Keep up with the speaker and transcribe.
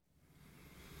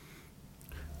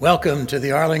Welcome to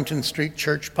the Arlington Street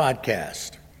Church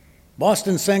Podcast.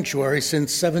 Boston Sanctuary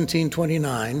since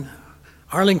 1729,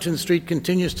 Arlington Street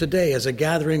continues today as a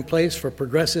gathering place for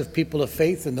progressive people of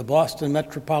faith in the Boston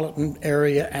metropolitan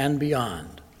area and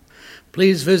beyond.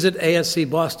 Please visit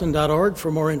ascboston.org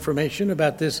for more information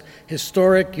about this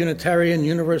historic Unitarian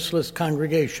Universalist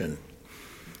congregation.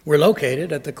 We're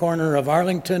located at the corner of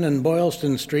Arlington and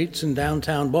Boylston Streets in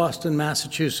downtown Boston,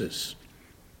 Massachusetts.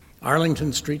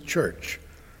 Arlington Street Church,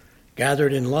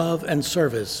 gathered in love and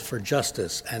service for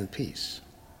justice and peace.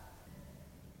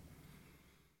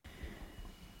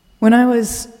 When I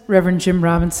was Reverend Jim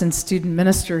Robinson's student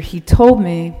minister, he told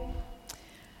me,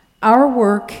 our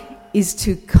work is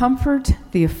to comfort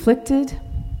the afflicted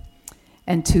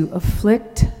and to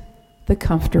afflict the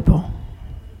comfortable.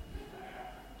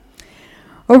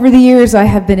 Over the years, I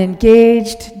have been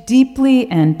engaged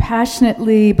deeply and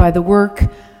passionately by the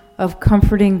work of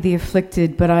comforting the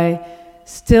afflicted, but I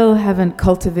still haven't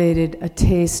cultivated a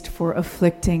taste for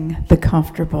afflicting the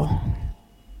comfortable.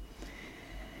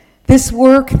 This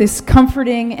work, this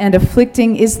comforting and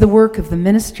afflicting, is the work of the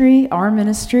ministry, our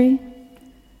ministry,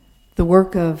 the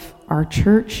work of our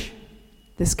church,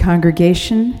 this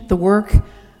congregation, the work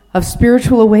of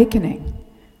spiritual awakening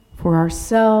for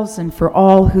ourselves and for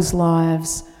all whose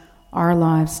lives our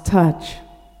lives touch.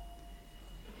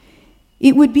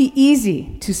 It would be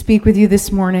easy to speak with you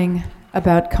this morning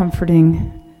about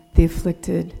comforting the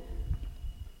afflicted.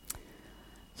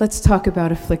 Let's talk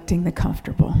about afflicting the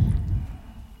comfortable.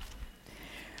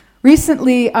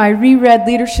 Recently, I reread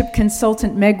leadership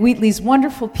consultant Meg Wheatley's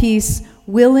wonderful piece,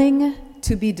 Willing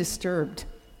to be Disturbed.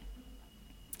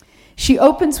 She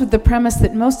opens with the premise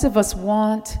that most of us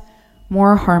want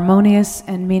more harmonious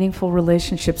and meaningful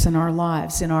relationships in our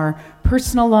lives, in our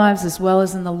personal lives as well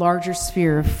as in the larger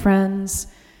sphere of friends,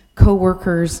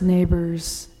 co-workers,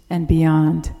 neighbors, and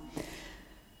beyond.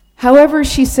 However,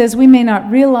 she says we may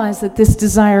not realize that this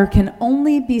desire can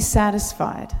only be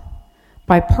satisfied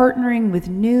by partnering with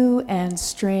new and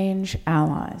strange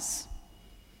allies: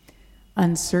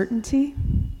 uncertainty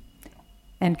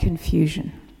and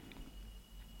confusion.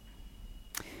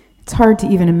 It's hard to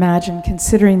even imagine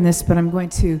considering this, but I'm going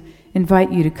to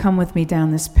invite you to come with me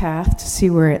down this path to see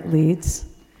where it leads.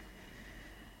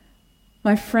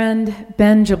 My friend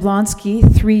Ben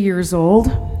Jablonski, 3 years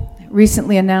old,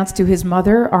 recently announced to his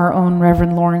mother, our own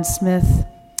Reverend Lauren Smith,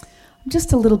 I'm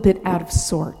just a little bit out of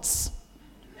sorts.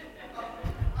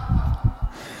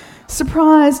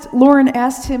 Surprised, Lauren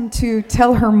asked him to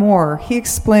tell her more. He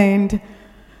explained,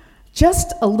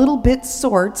 just a little bit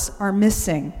sorts are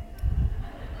missing.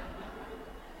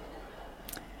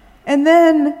 And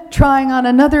then, trying on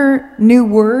another new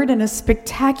word and a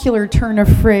spectacular turn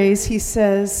of phrase, he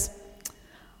says,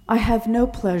 I have no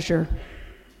pleasure.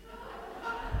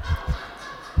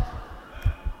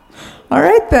 All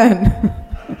right then.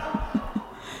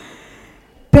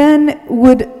 Ben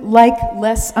would like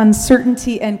less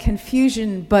uncertainty and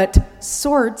confusion, but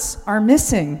sorts are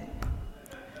missing.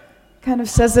 Kind of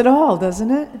says it all,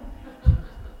 doesn't it?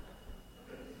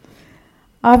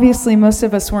 Obviously, most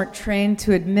of us weren't trained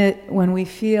to admit when we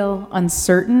feel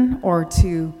uncertain or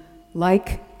to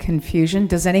like confusion.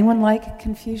 Does anyone like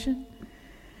confusion?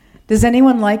 Does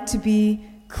anyone like to be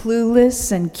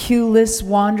clueless and cueless,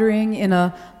 wandering in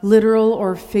a literal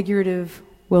or figurative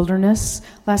wilderness?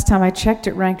 Last time I checked,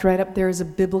 it ranked right up there as a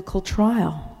biblical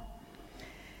trial.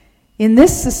 In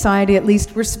this society, at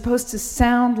least, we're supposed to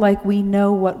sound like we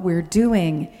know what we're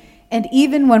doing. And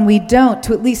even when we don't,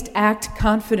 to at least act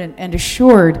confident and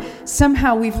assured.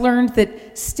 Somehow we've learned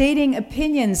that stating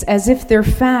opinions as if they're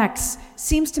facts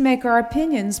seems to make our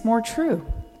opinions more true.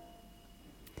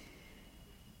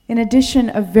 In addition,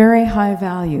 a very high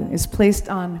value is placed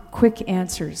on quick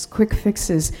answers, quick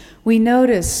fixes. We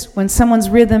notice when someone's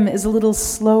rhythm is a little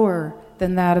slower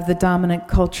than that of the dominant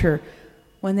culture,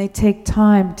 when they take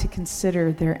time to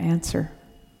consider their answer.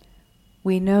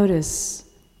 We notice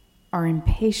our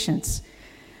impatience.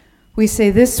 We say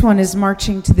this one is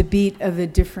marching to the beat of a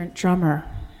different drummer.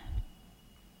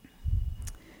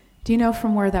 Do you know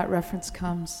from where that reference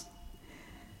comes?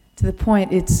 To the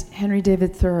point, it's Henry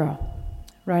David Thoreau,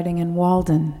 writing in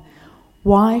Walden.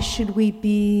 Why should we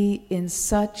be in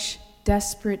such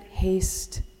desperate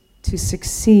haste to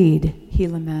succeed, he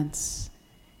laments,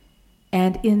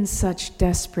 and in such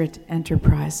desperate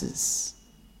enterprises?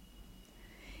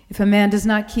 If a man does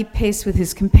not keep pace with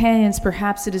his companions,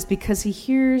 perhaps it is because he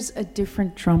hears a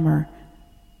different drummer.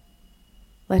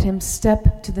 Let him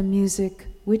step to the music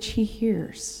which he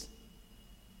hears,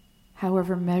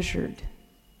 however measured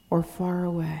or far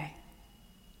away.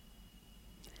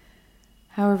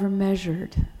 However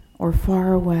measured or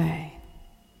far away,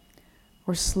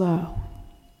 or slow.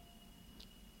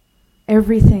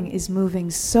 Everything is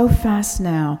moving so fast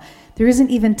now, there isn't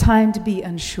even time to be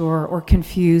unsure or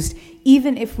confused,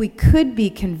 even if we could be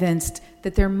convinced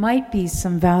that there might be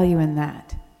some value in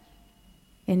that,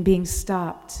 in being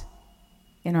stopped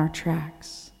in our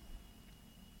tracks.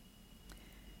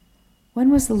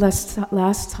 When was the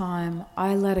last time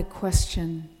I let a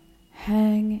question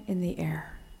hang in the air?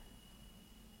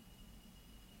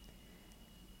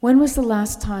 When was the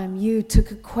last time you took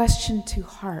a question to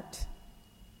heart,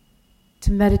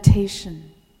 to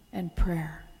meditation and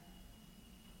prayer?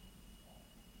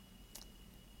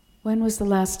 When was the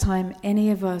last time any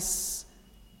of us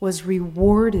was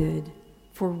rewarded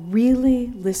for really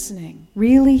listening,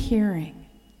 really hearing,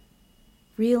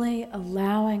 really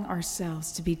allowing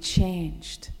ourselves to be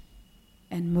changed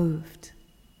and moved?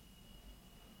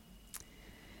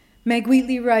 Meg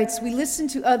Wheatley writes, "We listen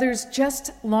to others just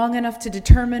long enough to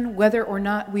determine whether or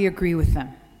not we agree with them.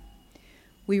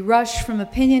 We rush from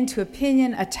opinion to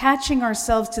opinion, attaching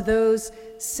ourselves to those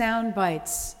sound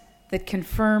bites that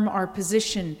confirm our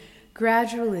position.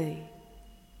 Gradually,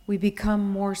 we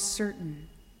become more certain,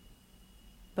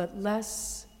 but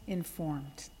less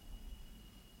informed."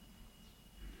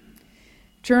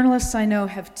 Journalists I know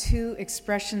have two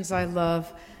expressions I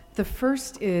love. The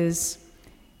first is,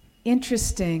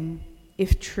 interesting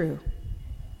if true.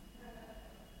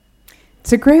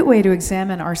 It's a great way to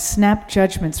examine our snap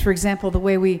judgments. For example, the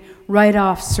way we write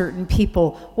off certain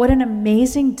people. What an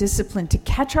amazing discipline to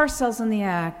catch ourselves in the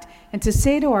act and to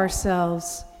say to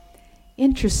ourselves,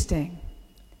 interesting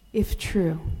if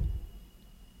true.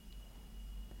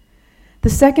 The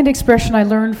second expression I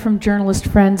learned from journalist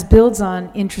friends builds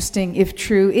on interesting if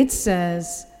true. It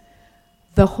says,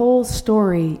 the whole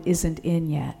story isn't in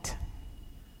yet.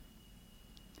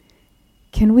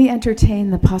 Can we entertain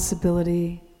the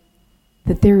possibility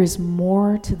that there is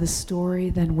more to the story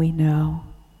than we know,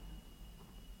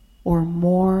 or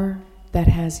more that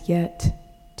has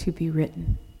yet to be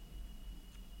written?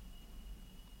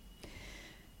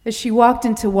 As she walked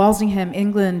into Walsingham,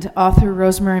 England, author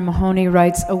Rosemary Mahoney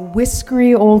writes, "A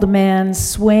whiskery old man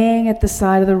swaying at the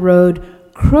side of the road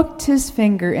crooked his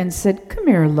finger and said, 'Come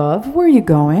here, love, where are you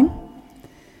going?'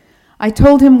 I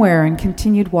told him where and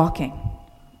continued walking.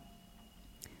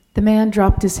 The man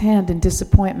dropped his hand in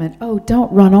disappointment. 'Oh,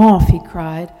 don't run off,' he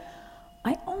cried.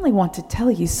 'I only want to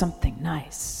tell you something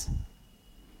nice.'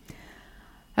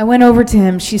 I went over to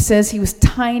him. She says he was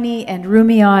tiny and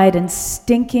rheumy-eyed and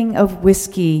stinking of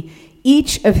whiskey.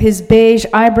 Each of his beige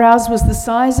eyebrows was the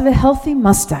size of a healthy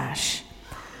mustache.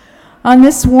 On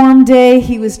this warm day,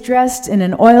 he was dressed in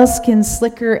an oilskin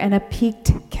slicker and a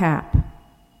peaked cap.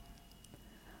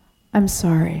 'I'm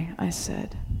sorry,' I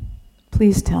said.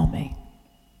 'Please tell me.'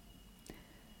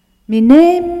 'Me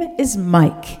name is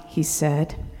Mike,' he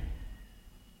said.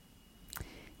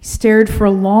 He stared for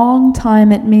a long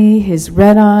time at me, his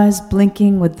red eyes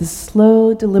blinking with the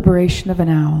slow deliberation of an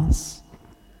owl's.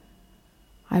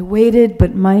 I waited,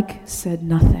 but Mike said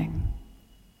nothing.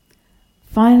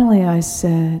 Finally, I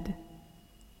said,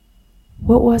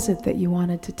 'What was it that you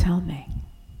wanted to tell me?'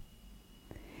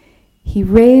 He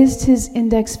raised his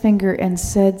index finger and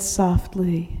said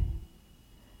softly,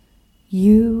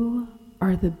 'You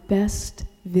are the best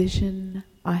vision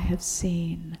I have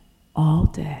seen all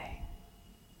day.'"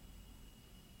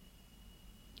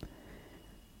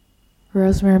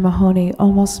 Rosemary Mahoney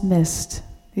almost missed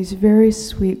these very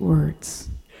sweet words,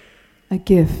 a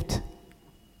gift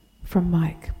from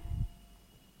Mike.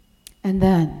 And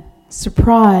then,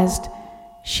 surprised,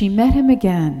 she met him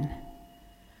again,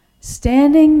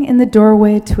 standing in the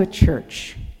doorway to a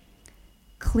church,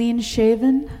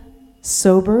 clean-shaven,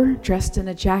 sober, dressed in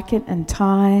a jacket and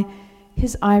tie,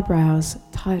 his eyebrows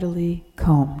tidily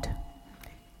combed,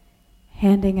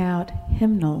 handing out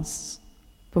hymnals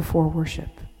before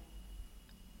worship.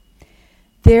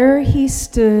 There he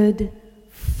stood,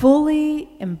 fully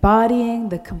embodying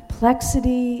the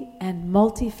complexity and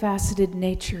multifaceted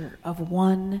nature of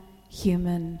one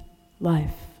human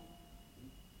life.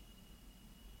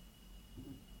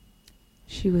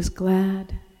 She was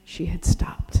glad she had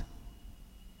stopped.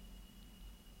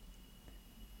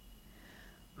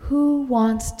 Who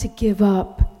wants to give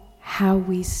up how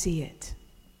we see it?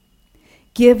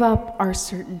 Give up our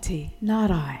certainty, not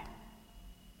I.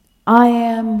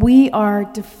 We are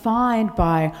defined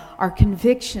by our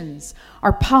convictions,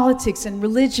 our politics and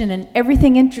religion and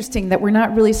everything interesting that we're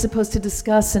not really supposed to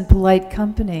discuss in polite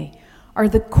company are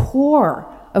the core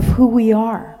of who we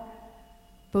are,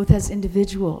 both as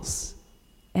individuals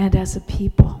and as a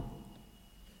people.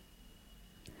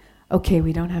 Okay,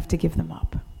 we don't have to give them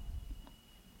up.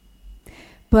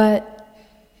 But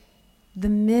The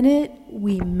minute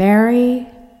we marry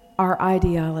our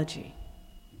ideology,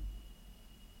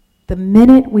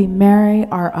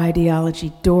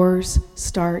 doors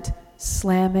start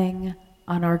slamming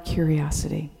on our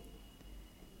curiosity.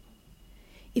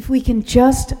 If we can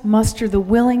just muster the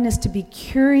willingness to be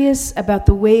curious about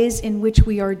the ways in which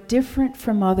we are different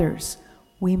from others,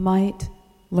 we might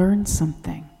learn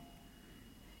something.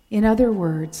 In other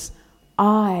words,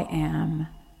 I am,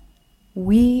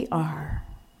 we are,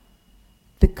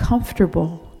 the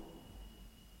comfortable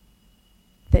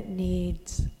that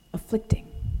needs afflicting.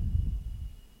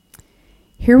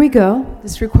 Here we go.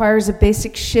 This requires a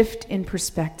basic shift in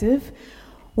perspective.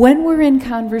 When we're in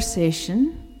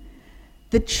conversation,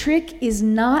 the trick is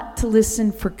not to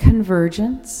listen for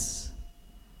convergence,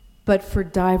 but for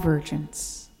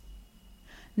divergence.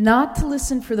 Not to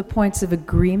listen for the points of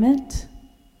agreement,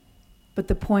 but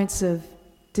the points of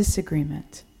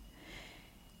disagreement.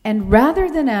 And rather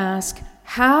than ask,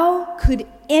 how could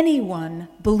anyone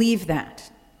believe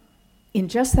that? In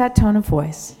just that tone of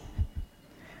voice,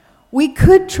 we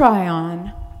could try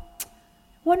on,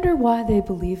 wonder why they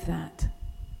believe that.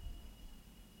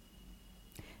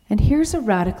 And here's a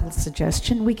radical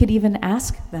suggestion. We could even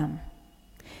ask them,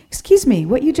 excuse me,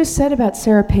 what you just said about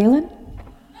Sarah Palin?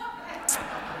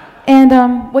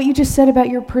 And what you just said about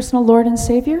your personal Lord and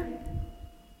Savior?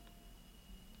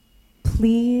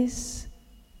 Please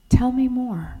tell me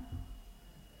more.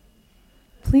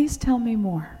 Please tell me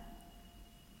more.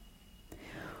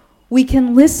 We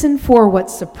can listen for what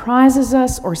surprises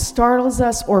us or startles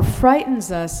us or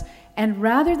frightens us, and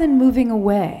rather than moving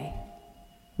away,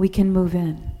 we can move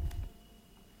in.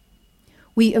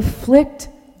 We afflict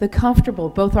the comfortable,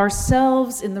 both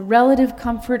ourselves in the relative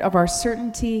comfort of our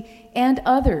certainty and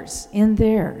others in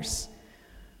theirs,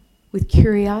 with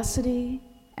curiosity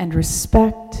and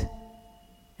respect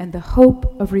and the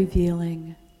hope of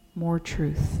revealing more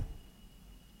truth.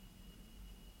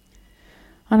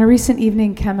 On a recent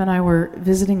evening, Kem and I were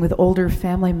visiting with older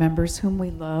family members whom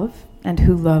we love and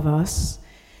who love us.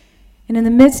 And in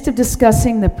the midst of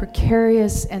discussing the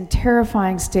precarious and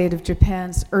terrifying state of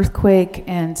Japan's earthquake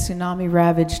and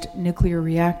tsunami-ravaged nuclear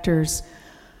reactors,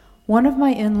 one of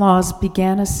my in-laws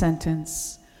began a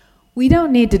sentence, "We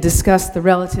don't need to discuss the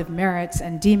relative merits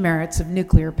and demerits of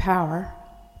nuclear power."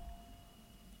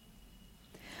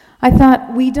 I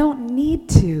thought, we don't need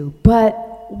to,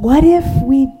 but what if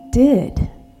we did?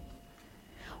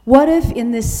 What if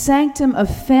in this sanctum of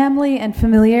family and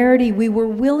familiarity we were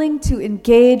willing to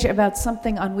engage about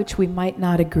something on which we might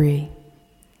not agree?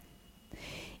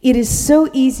 It is so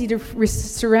easy to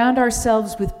surround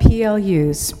ourselves with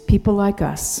PLUs, people like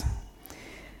us,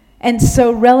 and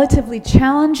so relatively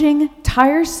challenging,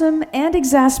 tiresome, and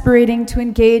exasperating to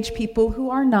engage people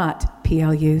who are not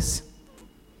PLUs.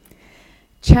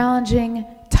 Challenging,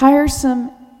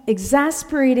 tiresome,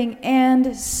 exasperating,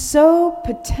 and so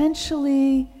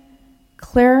potentially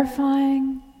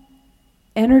clarifying,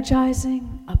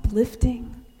 energizing,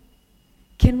 uplifting.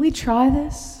 Can we try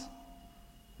this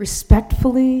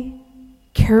respectfully,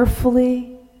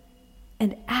 carefully,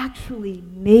 and actually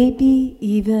maybe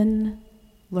even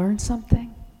learn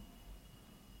something?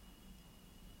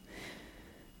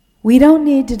 We don't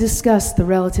need to discuss the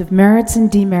relative merits and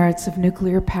demerits of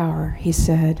nuclear power, he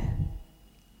said.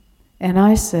 And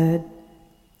I said,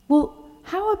 well,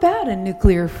 how about a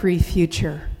nuclear-free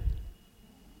future?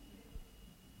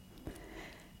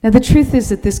 Now, the truth is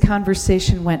that this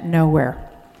conversation went nowhere,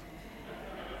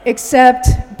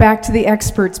 except back to the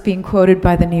experts being quoted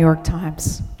by the New York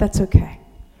Times. That's okay.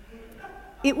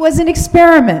 It was an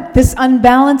experiment, this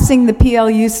unbalancing the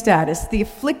PLU status, the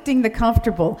afflicting the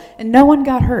comfortable, and no one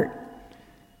got hurt.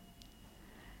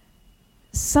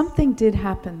 Something did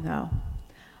happen, though.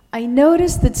 I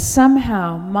noticed that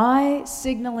somehow my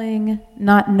signaling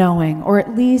not knowing, or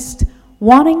at least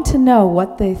wanting to know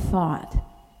what they thought,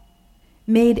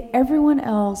 made everyone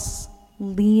else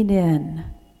lean in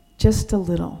just a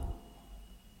little.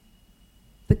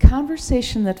 The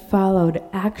conversation that followed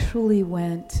actually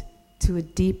went to a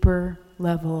deeper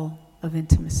level of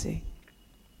intimacy.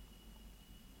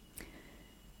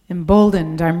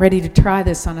 Emboldened, I'm ready to try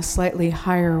this on a slightly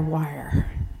higher wire.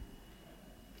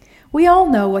 We all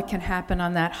know what can happen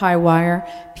on that high wire.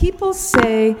 People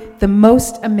say the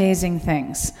most amazing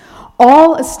things,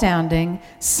 all astounding,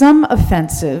 some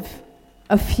offensive,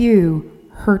 a few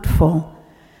hurtful.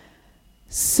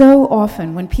 So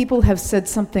often, when people have said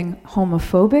something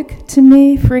homophobic to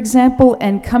me, for example,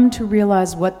 and come to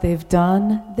realize what they've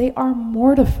done, they are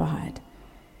mortified.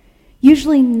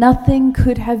 Usually nothing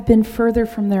could have been further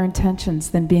from their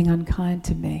intentions than being unkind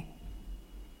to me.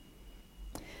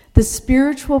 The The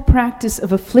spiritual practice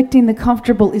of afflicting the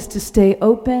comfortable is to stay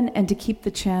open and to keep the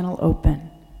channel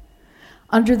open.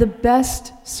 Under the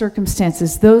best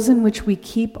circumstances, those in which we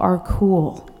keep our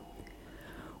cool,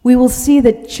 we will see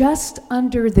that just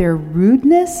under their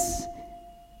rudeness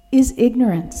is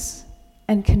ignorance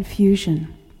and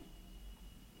confusion.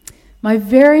 My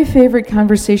very favorite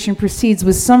conversation proceeds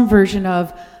with some version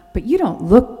of, "But you don't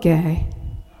look gay."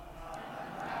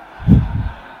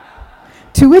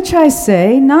 To which I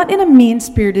say, not in a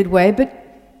mean-spirited way, but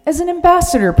as an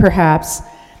ambassador, perhaps,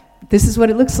 "This is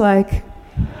what it looks like."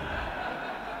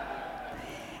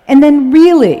 And then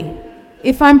really,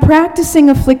 if I'm practicing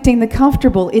afflicting the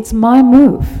comfortable, it's my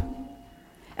move.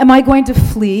 Am I going to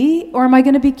flee or am I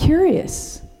going to be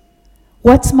curious?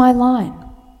 What's my line?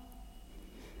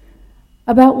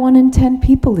 About 1 in 10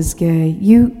 people is gay.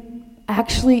 You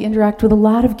actually interact with a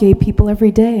lot of gay people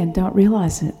every day and don't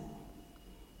realize it.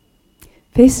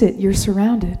 Face it, you're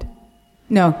surrounded.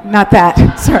 No, not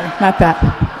that. Sorry, not that.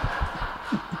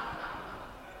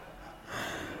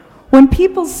 When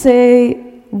people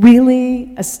say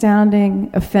really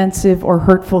astounding, offensive, or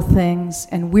hurtful things,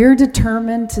 and we're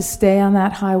determined to stay on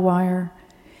that high wire,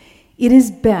 it is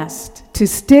best to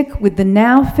stick with the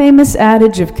now famous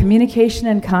adage of communication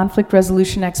and conflict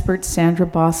resolution expert Sandra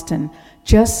Boston.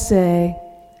 Just say,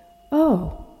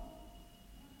 "Oh."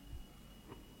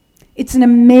 It's an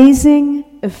amazing,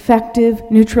 effective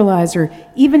neutralizer,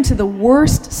 even to the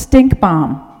worst stink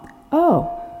bomb.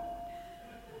 Oh.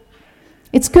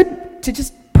 It's good to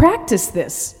just practice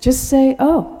this. Just say,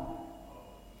 "Oh.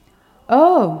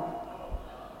 Oh.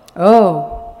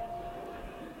 Oh.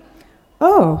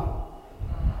 Oh."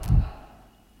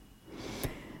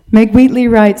 Meg Wheatley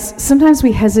writes, "Sometimes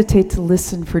we hesitate to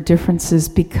listen for differences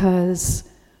because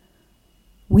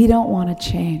we don't want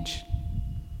to change.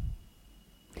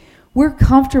 We're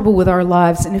comfortable with our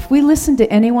lives, and if we listened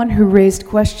to anyone who raised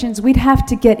questions, we'd have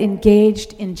to get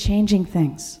engaged in changing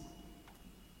things.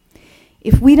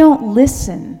 If we don't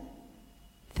listen,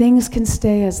 things can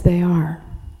stay as they are.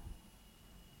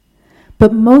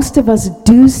 But most of us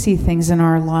do see things in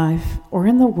our life or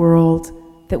in the world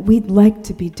that we'd like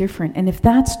to be different. And if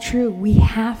that's true, we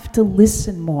have to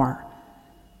listen more,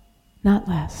 not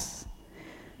less.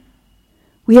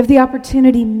 We have the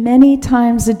opportunity many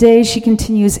times a day," she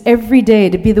continues, "every day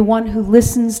to be the one who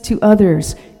listens to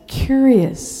others,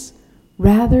 curious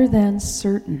rather than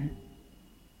certain.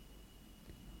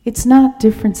 It's not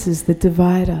differences that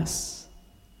divide us.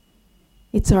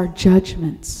 It's our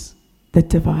judgments that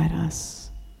divide us.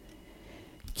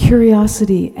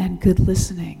 Curiosity and good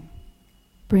listening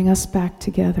bring us back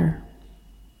together.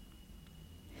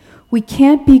 We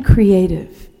can't be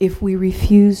creative if we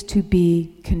refuse to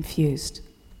be confused.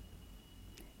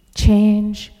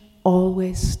 Change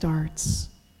always starts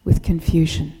with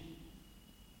confusion.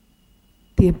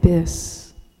 The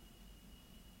abyss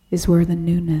is where the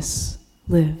newness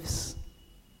lives."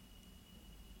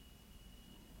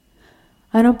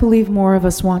 I don't believe more of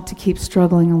us want to keep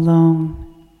struggling alone,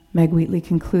 Meg Wheatley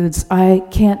concludes. "I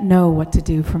can't know what to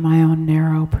do from my own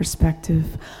narrow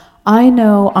perspective. I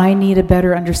know I need a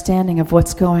better understanding of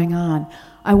what's going on.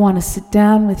 I want to sit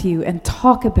down with you and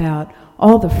talk about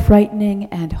all the frightening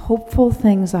and hopeful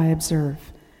things I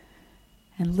observe,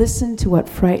 and listen to what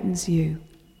frightens you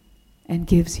and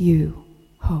gives you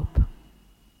hope."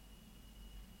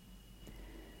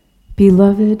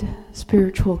 Beloved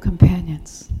spiritual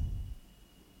companions,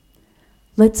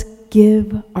 let's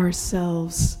give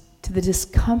ourselves to the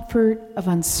discomfort of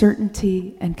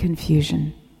uncertainty and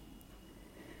confusion,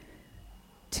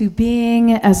 to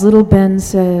being, as little Ben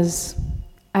says,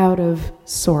 out of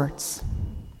sorts,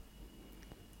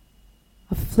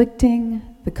 afflicting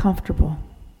the comfortable,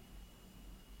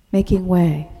 making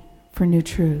way for new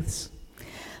truths.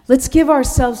 Let's give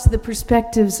ourselves to the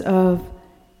perspectives of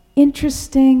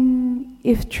interesting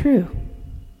if true,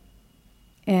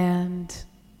 and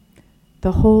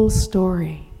the whole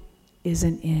story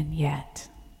isn't in yet.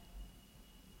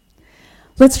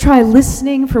 Let's try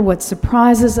listening for what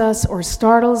surprises us or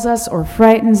startles us or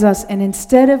frightens us, and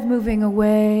instead of moving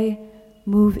away,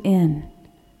 move in,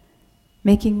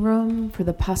 making room for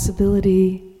the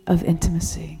possibility of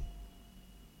intimacy.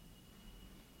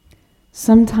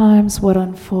 Sometimes what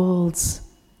unfolds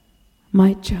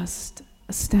might just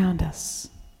astound us,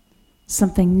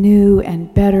 something new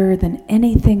and better than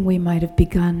anything we might have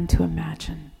begun to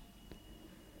imagine.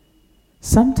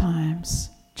 Sometimes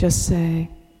just say,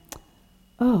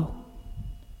 "Oh."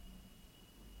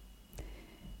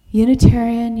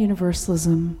 Unitarian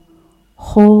Universalism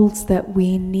holds that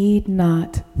we need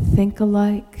not think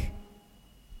alike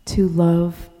to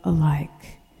love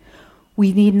alike.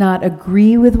 We need not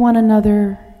agree with one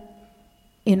another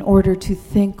in order to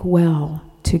think well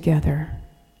together.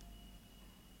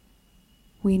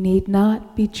 We need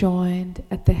not be joined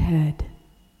at the head.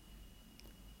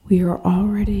 We are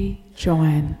already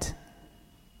joined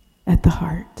at the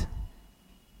heart.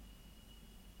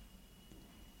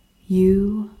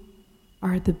 You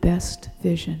are the best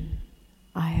vision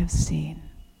I have seen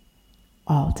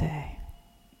all day.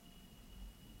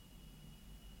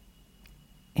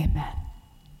 Amen.